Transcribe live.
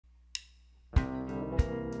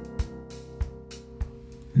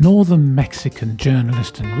Northern Mexican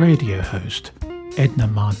journalist and radio host Edna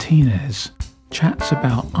Martinez chats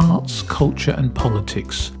about arts, culture and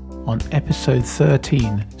politics on episode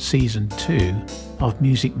 13, season 2 of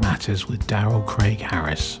Music Matters with Daryl Craig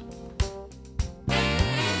Harris.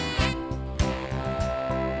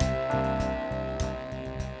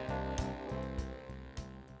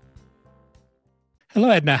 Hello,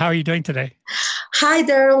 Edna. How are you doing today? Hi,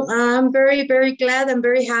 Daryl. I'm very, very glad. I'm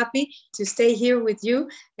very happy to stay here with you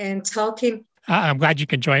and talking. I'm glad you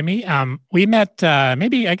can join me. We met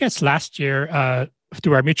last year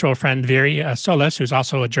through our mutual friend, Viri Solis, who's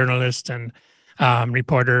also a journalist and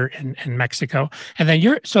reporter in Mexico. And then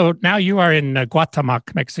now you are in Guatemala,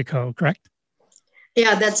 Mexico, correct?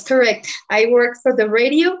 Yeah, that's correct. I work for the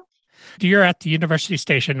radio. You're at the university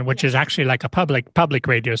station, which is actually like a public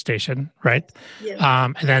radio station, right? Yeah.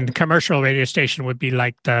 And then the commercial radio station would be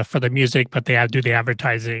like for the music, but they do the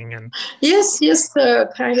advertising and. Yes,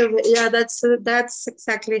 kind of. Yeah, that's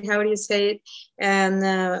exactly how you say it.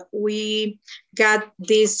 And we got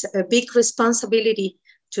this big responsibility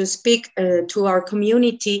to speak to our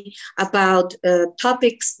community about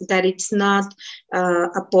topics that it's not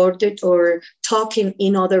aborted or talking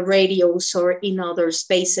in other radios or in other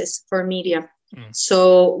spaces for media.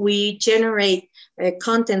 So we generate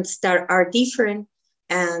contents that are different,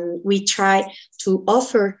 and we try to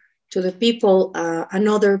offer to the people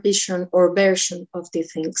another vision or version of the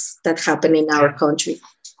things that happen in our country.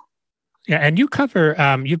 Yeah, and you cover.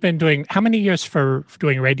 You've been doing how many years for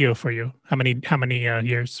doing radio for you? How many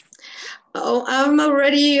years? Oh, I'm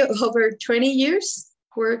already over 20 years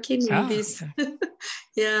working in this. Okay.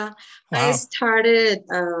 Yeah, wow. I started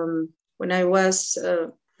when I was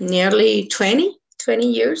nearly 20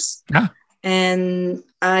 years, and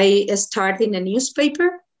I started in a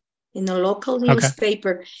newspaper, in a local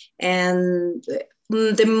newspaper, and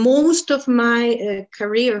the most of my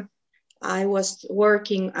career. I used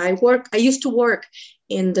to work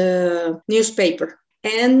in the newspaper,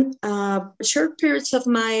 and short periods of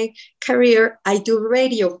my career, I do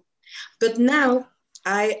radio. But now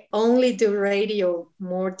I only do radio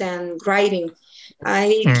more than writing.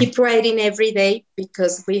 I keep writing every day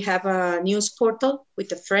because we have a news portal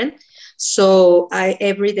with a friend. So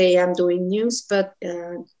every day I'm doing news, but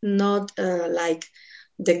not like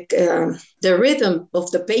the rhythm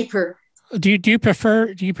of the paper. Do you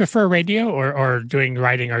prefer radio or doing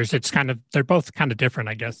writing, or is it they're both kind of different,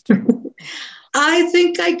 I guess? I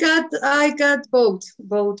think I got both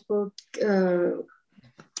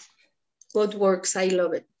works. I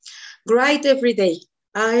love it. Write every day.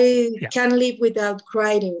 I can't live without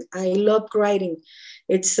writing. I love writing.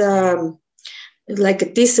 It's like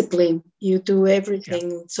a discipline. You do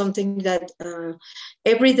everything. Something that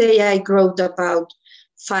every day I wrote about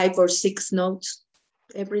 5 or 6 notes.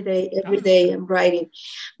 Every day I'm writing,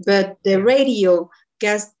 but the radio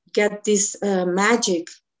get this magic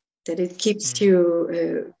that it keeps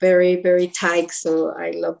you very, very tight. So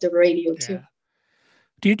I love the radio too.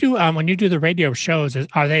 Do you do when you do the radio shows?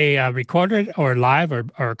 Are they recorded or live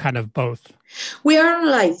or kind of both? We are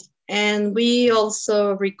live, and we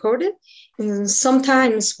also record it. And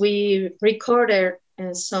sometimes we recorded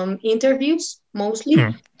some interviews, mostly.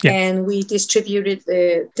 And we distributed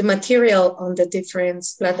the material on the different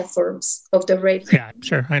platforms of the radio. Yeah,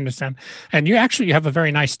 sure, I understand. And you have a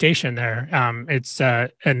very nice station there. It's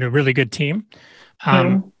and a really good team.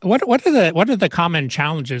 What are the common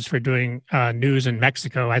challenges for doing news in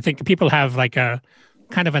Mexico? I think people have like a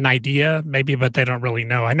kind of an idea, maybe, but they don't really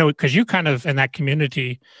know. I know because you kind of in that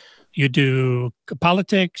community, you do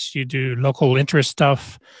politics, you do local interest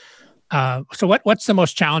stuff. So what's the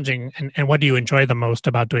most challenging and what do you enjoy the most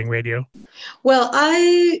about doing radio? Well,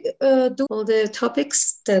 I do all the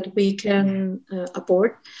topics that we can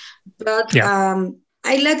abord, but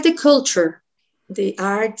I like the culture, the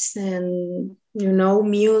arts and,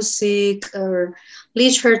 music or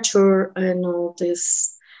literature and all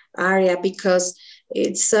this area because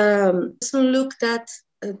it's doesn't look that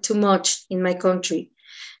too much in my country.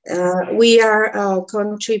 We are a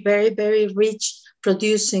country very, very rich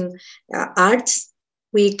producing arts.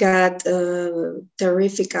 We got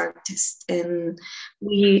terrific artists, and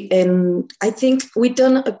I think we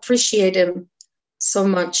don't appreciate them so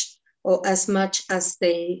much or as much as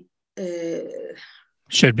they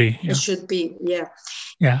should be.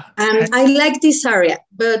 Yeah. And I like this area,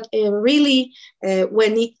 but really,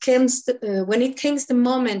 when it comes the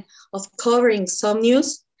moment of covering some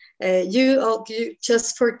news, you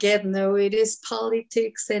just forget. No, it is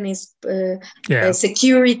politics and it's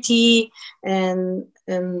security and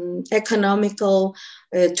economical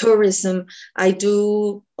tourism. I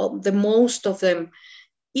do the most of them,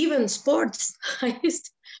 even sports.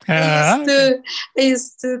 I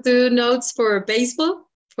used to do notes for baseball,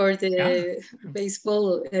 for the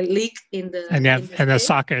baseball league in the the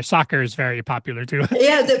soccer is very popular too.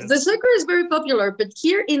 Yeah, the soccer is very popular, but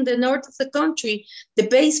here in the north of the country, the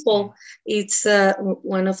baseball it's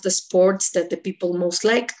one of the sports that the people most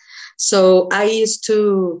like. So I used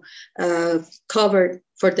to cover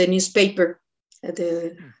for the newspaper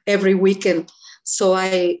every weekend. So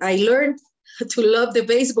I learned to love the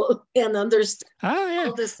baseball and understand. Oh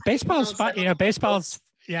yeah, baseball's fun. Baseball's.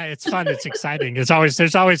 Yeah, it's fun. It's exciting. There's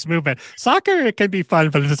always movement. Soccer, it can be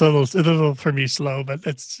fun, but it's a little for me slow. But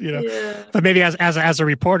it's but maybe as a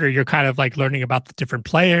reporter, you're kind of like learning about the different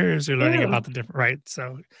players. You're learning about the different right.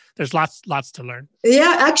 So there's lots to learn.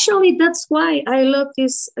 Yeah, actually, that's why I love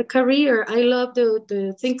this career. I love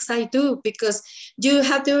the things I do because you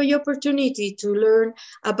have the opportunity to learn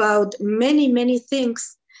about many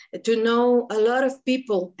things, to know a lot of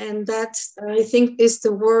people, and that's I think is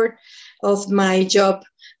the word of my job.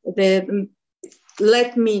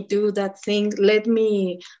 Let me do that thing. Let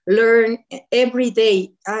me learn every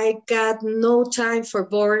day. I got no time for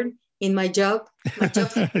boring in my job. My job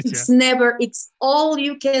it's all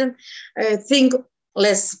you can think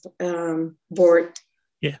less bored.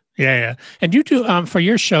 Yeah. And you do for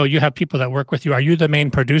your show, you have people that work with you. Are you the main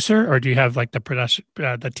producer, or do you have like the production,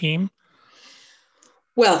 the team?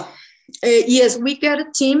 Well, yes, we got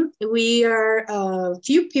a team. We are a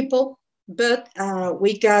few people, but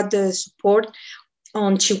we got the support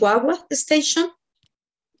on Chihuahua station.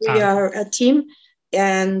 We are a team,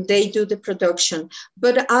 and they do the production.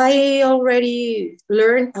 But I already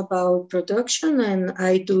learned about production, and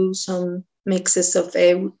I do some mixes of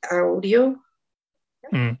audio.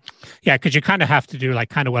 Yeah, because you kind of have to do like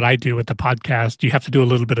kind of what I do with the podcast. You have to do a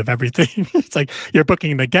little bit of everything. It's like you're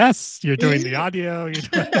booking the guests, you're doing the audio.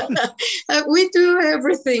 We do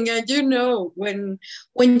everything, and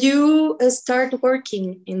when you start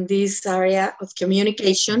working in this area of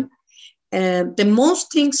communication, the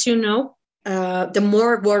most things the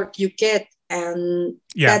more work you get. And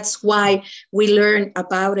that's why we learn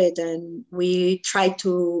about it, and we try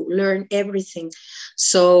to learn everything.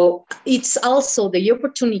 So it's also the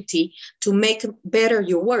opportunity to make better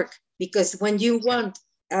your work, because when you want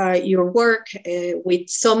your work with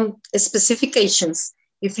some specifications,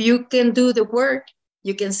 if you can do the work,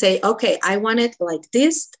 you can say, okay, I want it like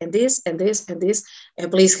this and this and this and this,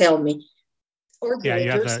 and please help me. Or you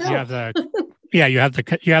have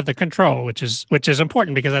the control, which is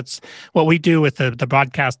important, because that's what we do with the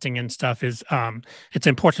broadcasting and stuff. Is it's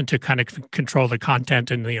important to kind of control the content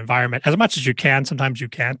and the environment as much as you can. Sometimes you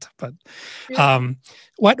can't, but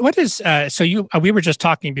what is so you we were just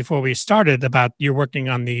talking before we started about you're working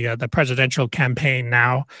on the presidential campaign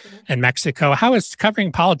now in Mexico. How is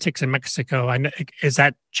covering politics in Mexico? Is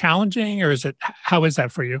that challenging, or how is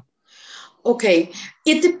that for you? Okay,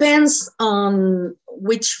 it depends on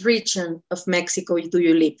which region of Mexico do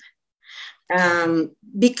you live.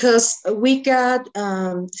 Because we got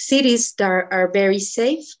cities that are very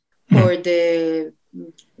safe for the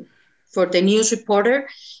news reporter.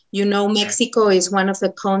 Mexico is one of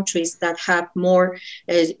the countries that have more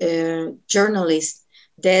journalists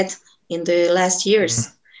dead in the last years.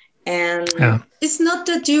 And it's not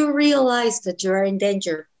that you realize that you are in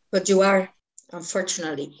danger, but you are,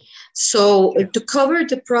 unfortunately. So to cover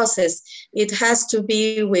the process, it has to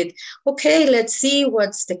be with, okay, let's see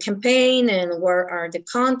what's the campaign and where are the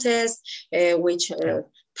contests, which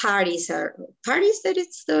parties, that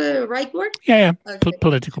it's the right word? Okay.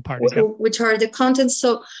 Political parties. Which are the contents.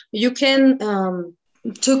 So you can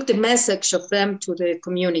took the message of them to the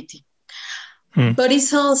community. But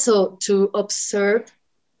it's also to observe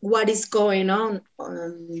what is going on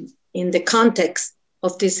in the context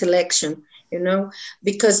of this election.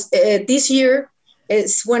 Because this year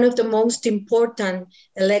is one of the most important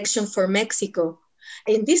elections for Mexico.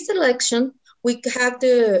 In this election, we have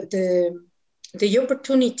the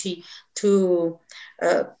opportunity to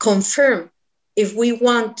confirm if we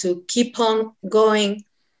want to keep on going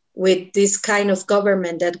with this kind of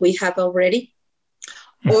government that we have already,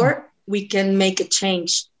 or we can make a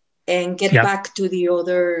change and get back to the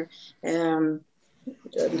other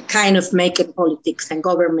kind of making politics and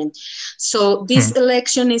government. So this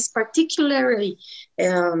election is particularly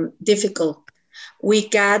difficult. We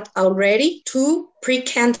got already 2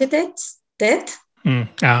 pre-candidates dead.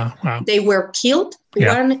 Wow. They were killed.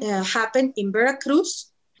 One happened in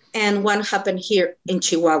Veracruz, and one happened here in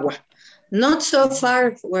Chihuahua. Not so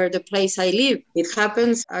far where the place I live. It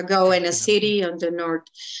happens in a city on the north.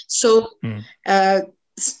 So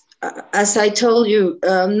as I told you,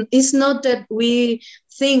 it's not that we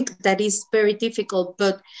think that it's very difficult,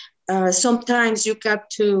 but sometimes you got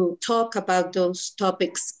to talk about those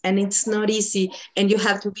topics, and it's not easy, and you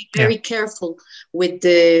have to be very careful with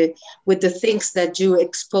the things that you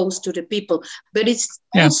expose to the people. But it's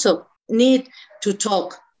also need to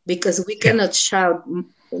talk, because we cannot shout.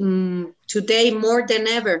 Today more than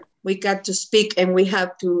ever, we got to speak, and we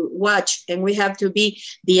have to watch, and we have to be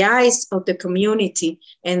the eyes of the community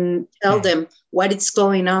and tell them what is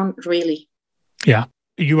going on really. Yeah.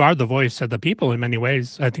 You are the voice of the people in many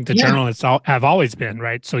ways. I think the journalists have always been,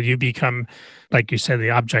 right? So you become, like you said,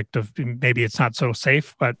 the object of, maybe it's not so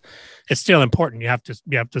safe, but it's still important. You have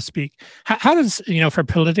to speak. How does, for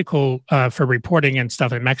political, for reporting and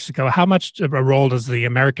stuff in Mexico, how much of a role does the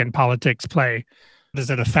American politics play? Does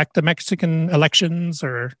it affect the Mexican elections,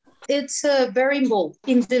 or? It's very involved.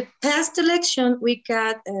 In the past election, we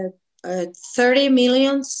got 30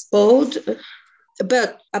 million vote,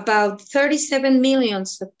 but about 37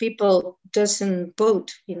 millions of people doesn't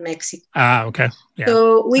vote in Mexico. Okay. Yeah.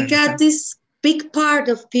 So we got this big part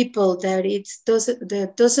of people that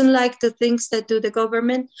doesn't like the things that do the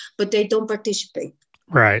government, but they don't participate.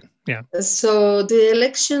 Right. Yeah. So the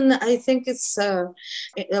election, I think, it's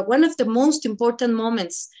one of the most important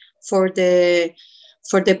moments for the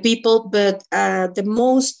people, but the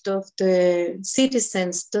most of the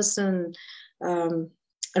citizens doesn't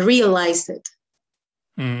realize it.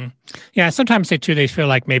 Yeah, sometimes they feel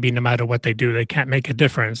like maybe no matter what they do, they can't make a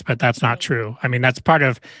difference, but that's not true. I mean, I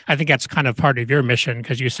think that's kind of part of your mission,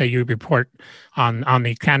 because you say you report on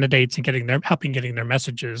the candidates and helping getting their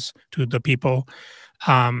messages to the people.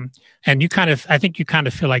 And I think you kind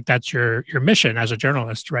of feel like that's your mission as a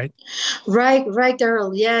journalist, right? Right,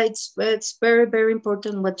 Daryl. Yeah, it's very, very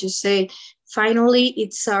important what you say. Finally,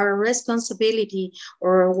 it's our responsibility,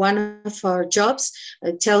 or one of our jobs,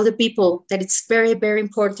 tell the people that it's very, very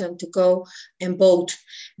important to go and vote,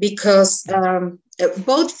 because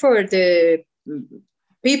vote for the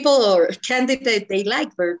people or candidate they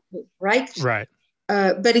like, right? Right.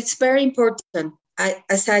 But it's very important.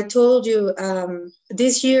 As I told you,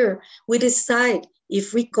 this year we decide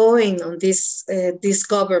if we're going on this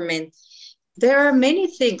government. There are many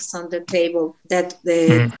things on the table that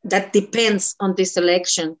depends on this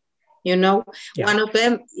election. One of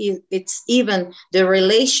them it's even the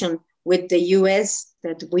relation with the U.S.,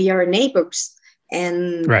 that we are neighbors,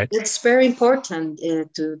 and it's very important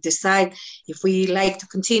to decide if we like to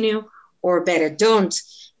continue or better don't.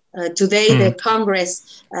 Today, the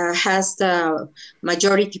Congress has the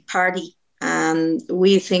majority party, and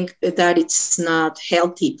we think that it's not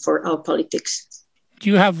healthy for our politics. Do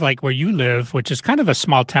you have, like, where you live, which is kind of a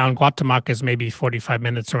small town, Guatemac is maybe 45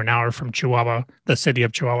 minutes or an hour from Chihuahua, the city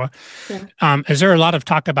of Chihuahua. Yeah. Is there a lot of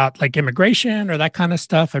talk about, like, immigration or that kind of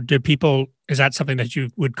stuff? Or is that something that you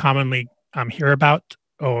would commonly hear about,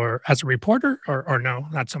 or as a reporter, or no,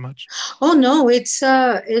 not so much? Oh, no, it's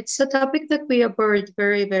a topic that we avoid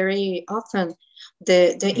very, very often.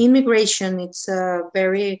 The immigration, it's a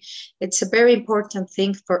very important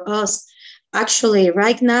thing for us. Actually,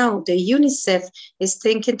 right now, the UNICEF is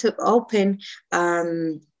thinking to open,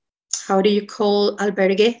 how do you call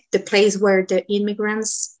albergue? The place where the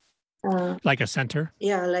immigrants... like a center?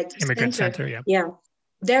 Yeah, like immigrant center, yeah. Yeah.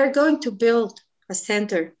 They're going to build a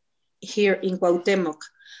center here in Cuauhtémoc,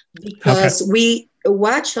 because we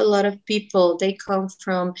watch a lot of people. They come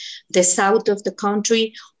from the south of the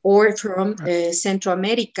country or from Central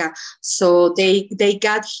America. So they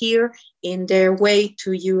got here in their way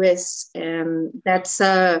to US. That's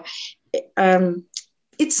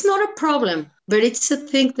it's not a problem, but it's a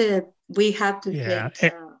thing that we have to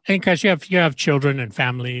take. And because you have children and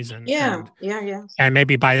families, and and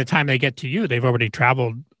maybe by the time they get to you, they've already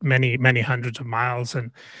traveled many hundreds of miles. And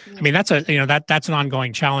I mean, that's an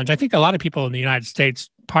ongoing challenge. I think a lot of people in the United States,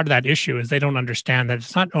 part of that issue is they don't understand that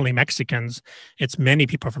it's not only Mexicans, it's many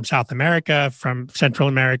people from South America, from Central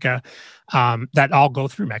America, that all go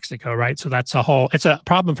through Mexico, right? So it's a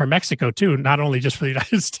problem for Mexico too, not only just for the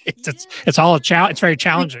United States. It's all it's very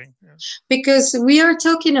challenging. Because we are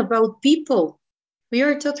talking about people. We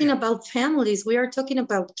are talking about families. We are talking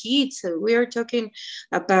about kids. We are talking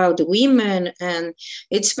about women, and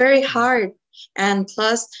it's very hard. And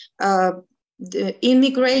plus, the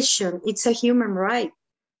immigration, it's a human right.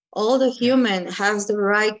 All the human has the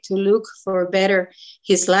right to look for a better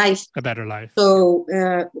life. So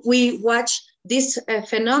we watch this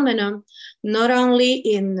phenomenon not only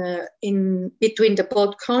in between the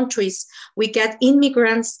both countries. We get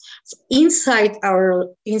immigrants inside our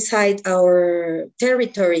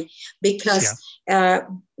territory, because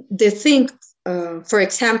the thing, for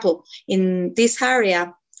example, in this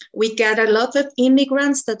area, we get a lot of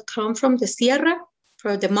immigrants that come from the Sierra,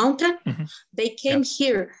 from the mountain. Mm-hmm. They came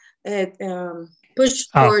here,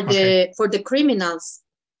 pushed for the criminals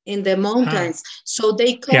in the mountains. So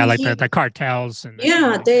they come like here. the cartels. And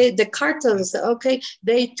the cartels. Okay,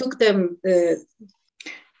 they took them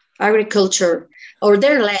agriculture or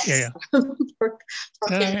their land.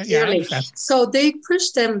 So they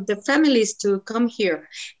pushed them, the families, to come here,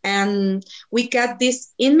 and we got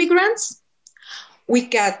these immigrants. We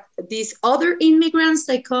got these other immigrants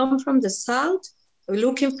that come from the south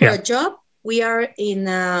looking for a job. We are in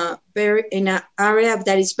an area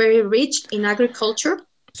that is very rich in agriculture.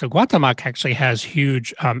 So Guatemala actually has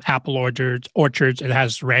huge apple orchards. It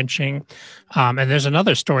has ranching. And there's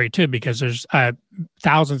another story, too, because there's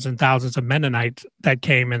thousands and thousands of Mennonites that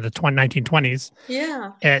came in the 1920s.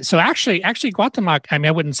 Yeah. So actually, Guatemala, I mean,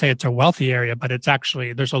 I wouldn't say it's a wealthy area, but it's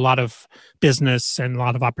actually, there's a lot of business and a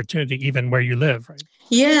lot of opportunity even where you live, right?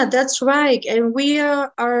 Yeah, that's right. And we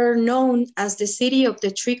are known as the city of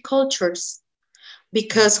the three cultures,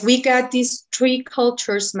 because we got these three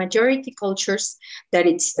cultures, majority cultures, that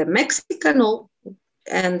it's the Mexican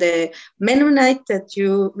and the Mennonite that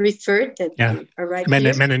you referred, that are right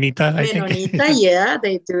here. Mennonita, I think. Yeah,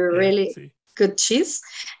 they do really good cheese.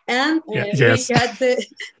 And we got the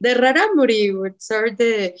Raramuri, which are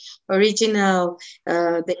the original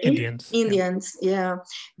the Indians. Yeah.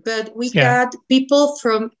 But we got people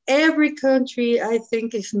from every country, I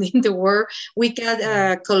think, in the world. We got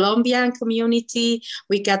a Colombian community,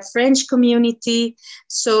 we got French community.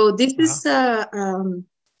 So this is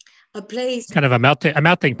a place, kind of a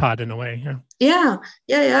melting pot in a way. Yeah.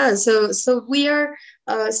 So we are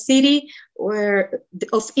a city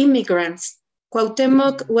of immigrants.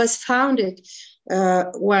 Cuauhtemoc was founded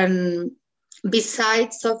when,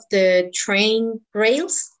 besides of the train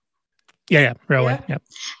rails. Railway.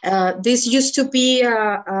 This used to be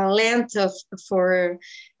a land for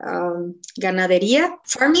ganadería,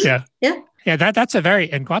 farming. Yeah, that's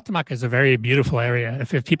and Guatemala is a very beautiful area.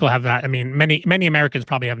 If people have that, I mean, many Americans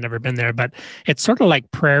probably have never been there, but it's sort of like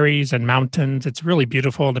prairies and mountains. It's really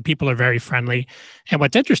beautiful. The people are very friendly. And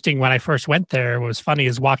what's interesting when I first went there was funny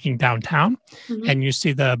is walking downtown, and you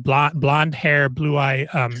see the blonde hair, blue eye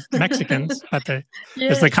Mexicans, but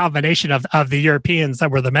there's the combination of the Europeans that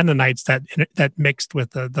were the Mennonites that mixed with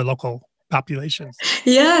the local populations.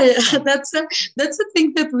 That's a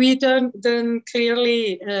thing that we don't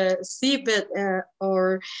clearly see, but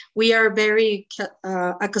or we are very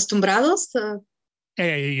acostumbrados.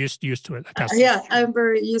 You're used to it. I'm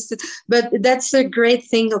very used to it. But that's a great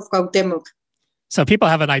thing of Cuauhtemoc. So people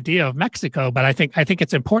have an idea of Mexico, but I think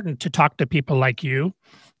it's important to talk to people like you,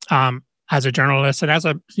 as a journalist and as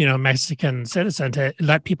a Mexican citizen, to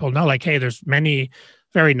let people know, like, hey, there's many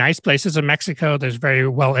very nice places in Mexico. There's very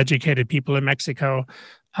well-educated people in Mexico.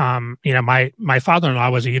 My father-in-law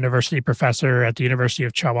was a university professor at the University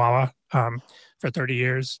of Chihuahua for 30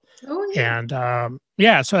 years. Oh, yeah.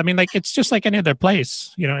 And so I mean, like, it's just like any other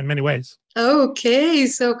place, in many ways. Okay,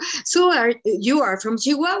 so you are from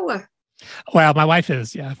Chihuahua? Well, my wife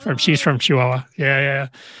is, she's from Chihuahua.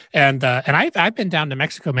 And I've been down to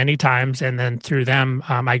Mexico many times, and then through them,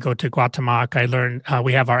 I go to Guatemala. I learn,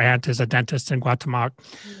 we have our aunt is a dentist in Guatemala.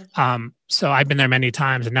 So I've been there many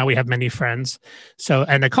times, and now we have many friends. So,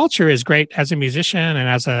 and the culture is great as a musician and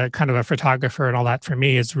as a kind of a photographer and all that. For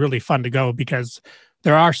me, it's really fun to go because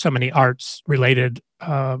there are so many arts related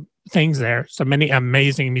things there. So many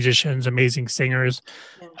amazing musicians, amazing singers,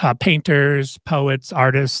 painters, poets,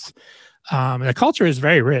 artists. The culture is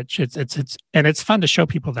very rich. It's fun to show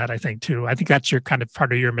people that, I think, too. I think that's your kind of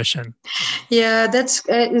part of your mission. Yeah, that's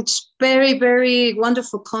it's very, very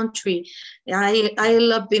wonderful country. I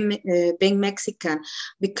love being Mexican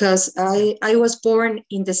because I was born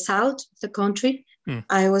in the south of the country.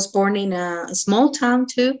 I was born in a small town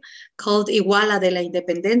too called Iguala de la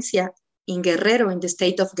Independencia in Guerrero, in the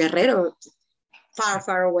state of Guerrero.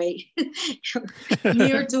 Far away,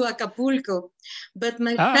 near to Acapulco. But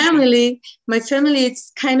my family,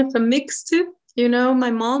 it's kind of a mix too.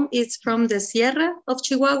 My mom is from the Sierra of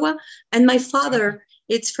Chihuahua, and my father,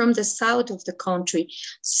 it's from the south of the country.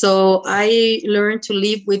 So I learned to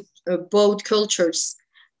live with both cultures,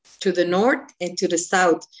 to the north and to the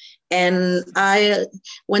south. And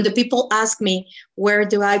when the people ask me, where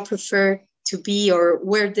do I prefer to be, or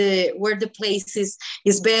where the place is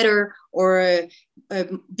better or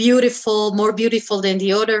more beautiful than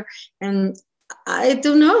the other, and I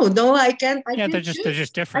don't know. No, I can. They're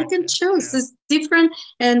just different. I can choose. It's different,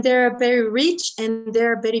 and they're very rich and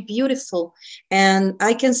they're very beautiful. And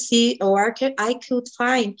I can see, or I could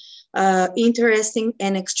find interesting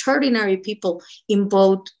and extraordinary people in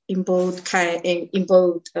both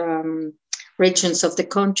regions of the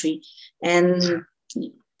country. And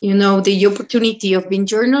the opportunity of being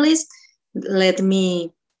journalist let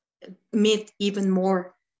me meet even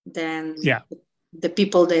more than the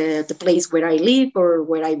people, the place where I live or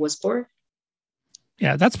where I was born.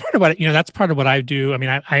 Yeah, that's part of what I do. I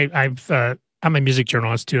mean, I'm a music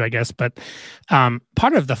journalist too, I guess, but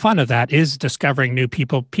part of the fun of that is discovering new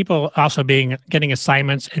people. People also getting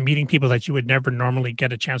assignments and meeting people that you would never normally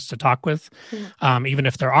get a chance to talk with, even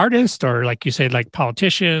if they're artists or, like you say, like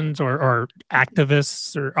politicians or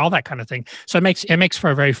activists or all that kind of thing. So it makes for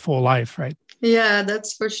a very full life, right? Yeah,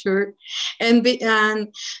 that's for sure. And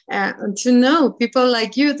to know people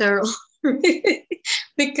like you, there.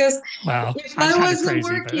 Because if I wasn't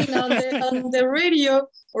working on the radio,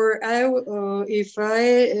 or if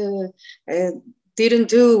I didn't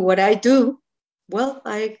do what I do, well,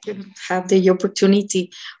 I couldn't have the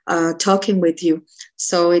opportunity talking with you.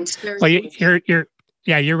 So it's very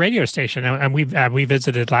your radio station, and we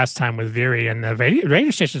visited last time with Viri, and the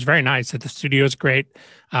radio station is very nice. The studio is great.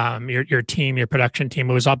 Your team, your production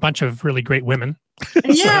team, it was a bunch of really great women. So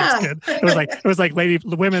yeah, that's good. It was like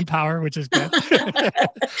women power, which is good.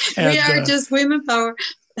 We are just women power.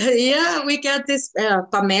 Yeah, we got this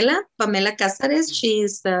Pamela Cáceres.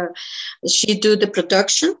 She do the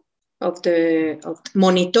production of the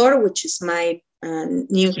Monitor, which is my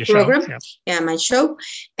news program. My show.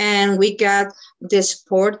 And we got the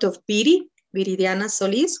support of Viridiana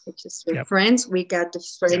Solis, which is your friends. We got the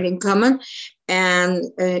friend in common. And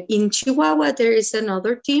in Chihuahua, there is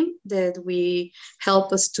another team that we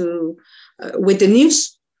help us to with the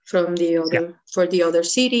news from for the other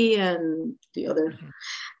city and the other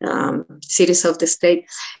cities of the state.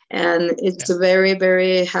 And it's very,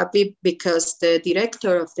 very happy because the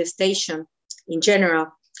director of the station in general,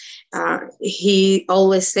 he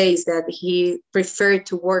always says that he preferred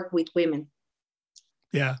to work with women.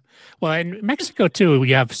 Yeah. Well, in Mexico too,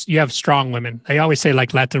 you have strong women. They always say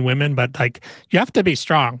like Latin women, but like you have to be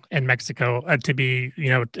strong in Mexico to be,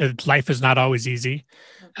 life is not always easy.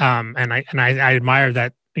 And I admire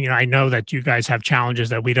that, I know that you guys have challenges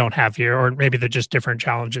that we don't have here, or maybe they're just different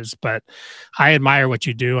challenges, but I admire what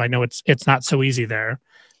you do. I know it's not so easy there.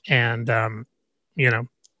 And,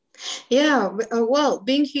 Yeah. Well,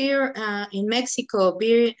 being here in Mexico,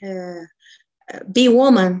 be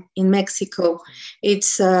woman in Mexico,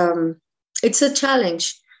 it's a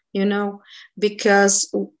challenge,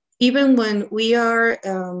 because even when we are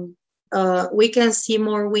we can see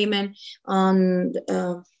more women on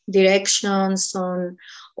directions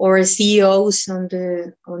or CEOs on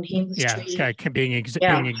industry. Being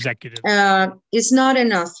executive. It's not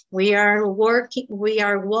enough. We are walking,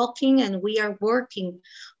 and we are working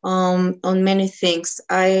on many things.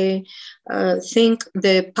 I think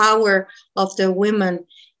the power of the women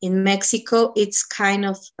in Mexico, it's kind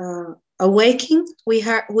of awakening. We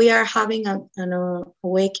are having an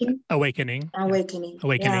awakening. Awakening.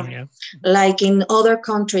 Yeah. Like in other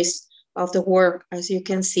countries of the world, as you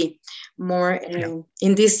can see, more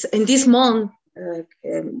in this month,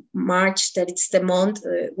 March, that it's the month,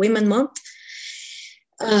 Women Month.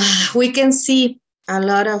 We can see a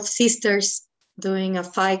lot of sisters doing a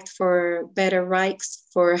fight for better rights,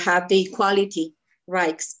 for have the equality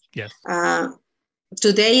rights. Yes.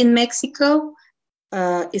 Today in Mexico,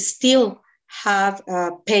 still have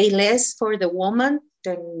pay less for the woman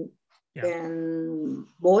than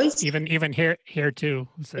boys. Even here too,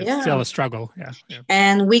 it's still a struggle. Yeah.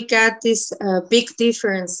 And we got these big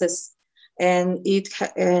differences, and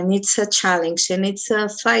it's a challenge, and it's a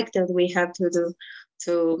fight that we have to do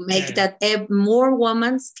to make that more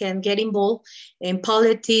women can get involved in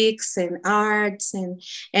politics and arts,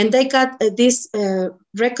 and they got this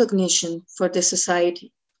recognition for the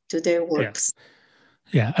society to their works.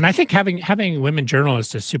 Yeah, and I think having women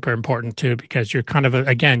journalists is super important too, because you're kind of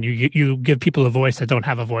again you give people a voice that don't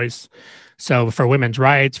have a voice. So for women's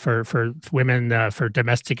rights, for women, for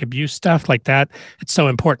domestic abuse stuff like that, it's so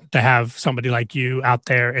important to have somebody like you out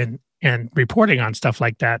there and reporting on stuff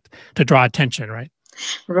like that to draw attention, right?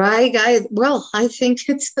 Right, guys. Well, I think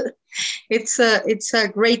it's a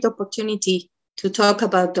great opportunity to talk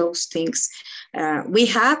about those things. We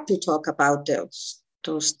have to talk about those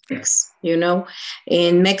things.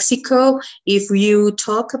 In Mexico, if you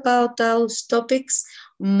talk about those topics,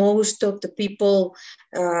 most of the people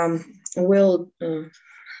will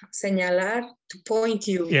señalar, to point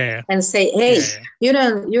you and say, hey, you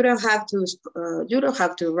don't have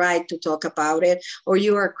to write to talk about it, or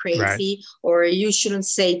you are crazy, or you shouldn't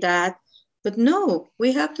say that. But no,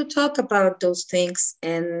 we have to talk about those things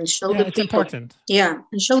and show the people. Important. Yeah,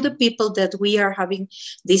 and show the people that we are having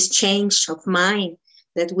this change of mind,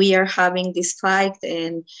 that we are having this fight,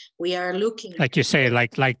 and we are looking, like you say,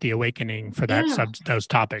 like the awakening for those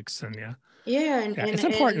topics. And it's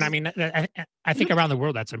important. I mean, I think around the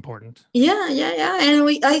world that's important. And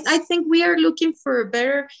I think we are looking for a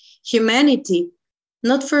better humanity,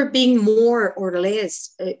 not for being more or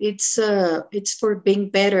less. It's for being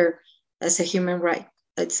better as a human right.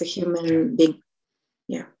 It's a human being.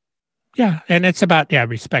 Yeah, and it's about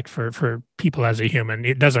respect for people as a human.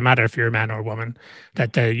 It doesn't matter if you're a man or a woman;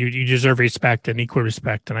 that you deserve respect and equal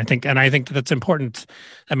respect. And I think that's important.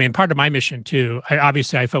 I mean, part of my mission too.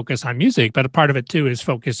 I focus on music, but a part of it too is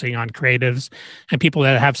focusing on creatives and people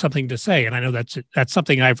that have something to say. And I know that's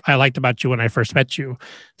something I liked about you when I first met you,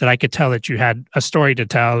 that I could tell that you had a story to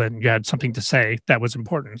tell and you had something to say that was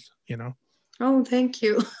important. Oh, thank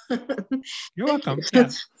you. You're welcome. Yeah.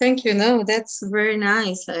 Thank you. No, that's very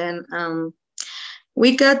nice. And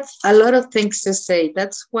we got a lot of things to say.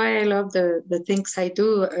 That's why I love the things I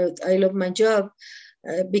do. I love my job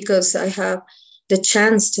because I have the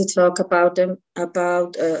chance to talk about them, or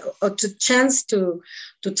the chance to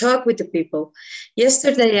talk with the people.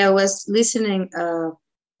 Yesterday, I was listening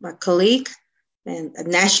my colleague and a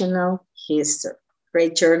national, he's a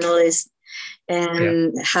great journalist,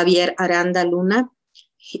 and Javier Aranda Luna,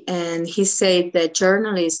 and he said that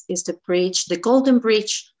journalist is the golden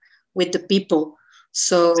bridge with the people.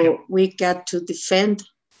 So we got to defend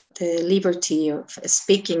the liberty of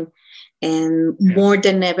speaking, and more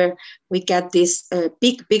than ever, we got this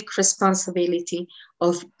big responsibility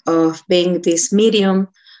of being this medium,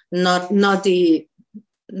 not the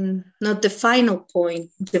final point,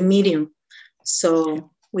 the medium.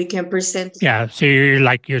 So we can present. Yeah, so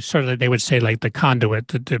you're sort of, they would say, like the conduit,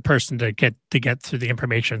 the person to get through the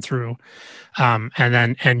information through,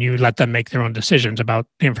 and you let them make their own decisions about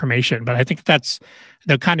the information. But I think that's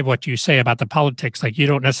the kind of what you say about the politics. Like, you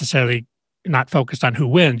don't necessarily not focused on who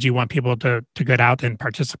wins. You want people to get out and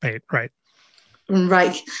participate, right?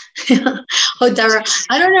 Right. Oh, Dara,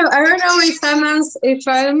 I don't know if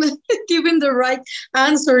I'm giving the right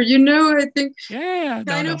answer. I think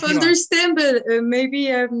kind of understand, but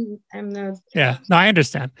maybe I'm not. Yeah, no, I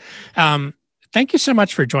understand. Thank you so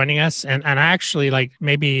much for joining us. And I actually, like,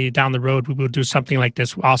 maybe down the road we will do something like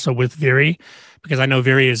this also with Viri, because I know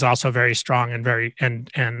Viri is also very strong and very and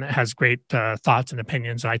has great thoughts and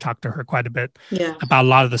opinions. And I talk to her quite a bit about a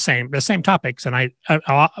lot of the same topics. And I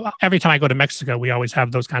every time I go to Mexico, we always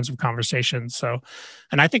have those kinds of conversations. So,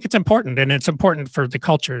 and I think it's important, and it's important for the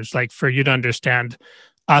cultures, like for you to understand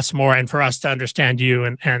us more, and for us to understand you,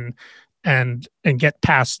 and get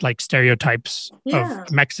past like stereotypes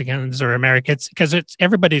of Mexicans or Americans, because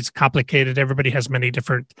everybody's complicated. Everybody has many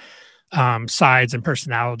different sides and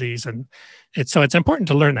personalities, and it's important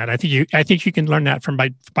to learn that. I think you can learn that from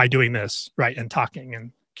by doing this, right, and talking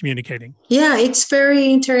and communicating. Yeah, it's very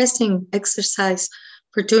interesting exercise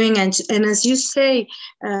for doing, and as you say,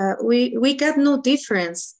 we got no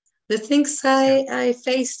difference. The things I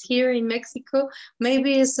faced here in Mexico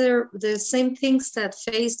maybe is the same things that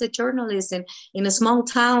face the journalists in a small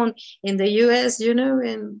town in the US,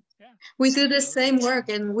 and we do the same work,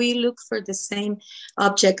 and we look for the same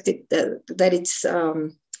objective that it's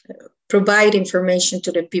provide information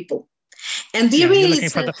to the people. And Viri you're looking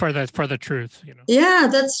for the truth, Yeah,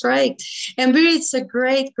 that's right. And Viri is a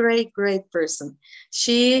great person.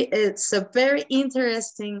 She is a very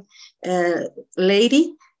interesting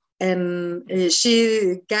lady. And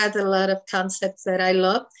she got a lot of concepts that I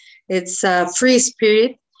love. It's a free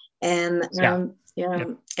spirit, and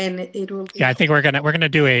and it will. I think we're gonna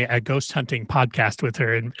do a ghost hunting podcast with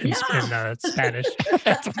her in Spanish.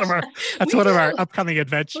 That's one of our upcoming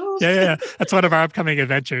adventures. Yeah, that's one of our upcoming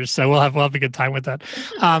adventures. So we'll have a good time with that.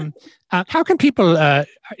 How can people?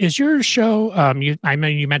 Is your show? I know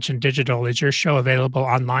you mentioned digital. Is your show available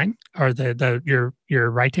online, or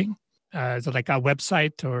your writing? Is it like a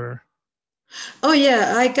website or? Oh,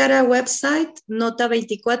 yeah. I got a website,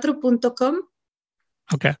 nota24.com.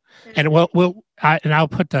 Okay. And I'll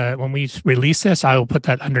put when we release this, I will put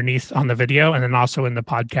that underneath on the video, and then also in the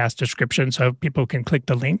podcast description, so people can click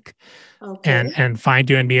the link and find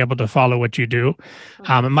you and be able to follow what you do.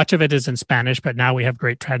 Much of it is in Spanish, but now we have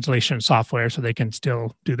great translation software, so they can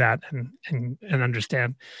still do that and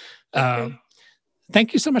understand.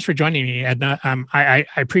 Thank you so much for joining me, Edna. I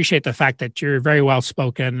appreciate the fact that you're very well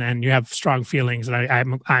spoken and you have strong feelings,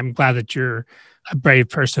 and I'm glad that you're a brave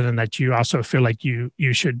person and that you also feel like you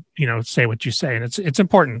should say what you say, and it's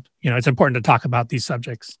important. It's important to talk about these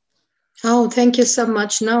subjects. Oh, thank you so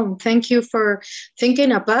much. No, thank you for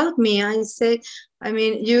thinking about me.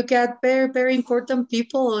 You got very, very important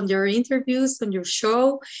people on your interviews, on your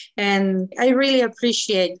show, and I really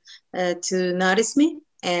appreciate to notice me.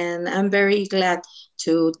 And I'm very glad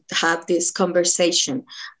to have this conversation.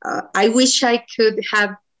 I wish I could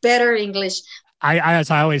have better English. As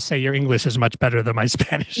I always say, your English is much better than my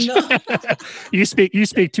Spanish. No. you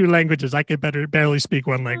speak two languages. I could barely speak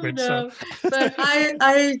one language. No. So. But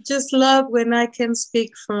I just love when I can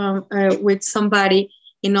speak with somebody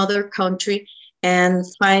in other country and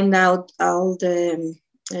find out all the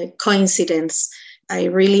coincidence. I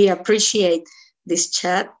really appreciate this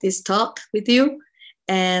chat, this talk with you,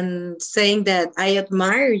 and saying that I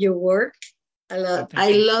admire your work. I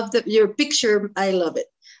love your picture. I love it.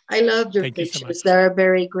 I love your pictures. They are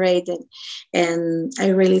very great. And I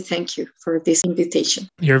really thank you for this invitation.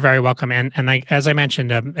 You're very welcome. And as I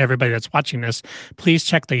mentioned, everybody that's watching this, please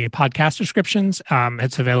check the podcast descriptions.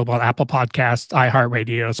 It's available on Apple Podcasts,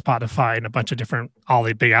 iHeartRadio, Spotify, and a bunch of all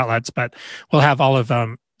the big outlets. But we'll have all of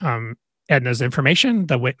Edna's information,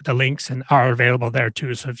 the links, and are available there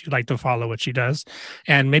too. So if you'd like to follow what she does,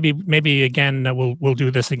 and maybe again, we'll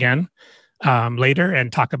do this again later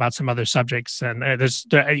and talk about some other subjects. And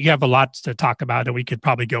you have a lot to talk about, and we could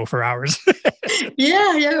probably go for hours.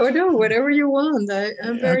 Yeah, no, whatever you want.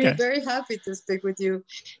 I'm very happy to speak with you.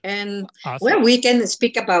 And awesome. We can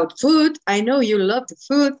speak about food. I know you love the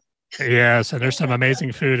food. Yes, and there's some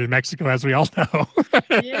amazing food in Mexico, as we all know.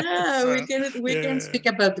 Yeah, we can speak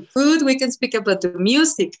about the food. We can speak about the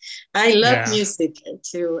music. I love music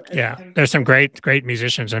too. Yeah, there's some great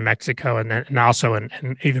musicians in Mexico, and also and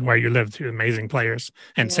even where you live, too, amazing players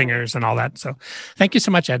and singers and all that. So, thank you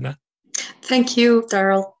so much, Edna. Thank you,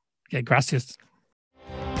 Darryl. Okay, gracias.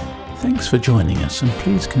 Thanks for joining us, and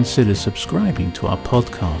please consider subscribing to our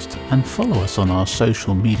podcast and follow us on our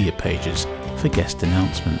social media pages for guest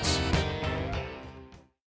announcements.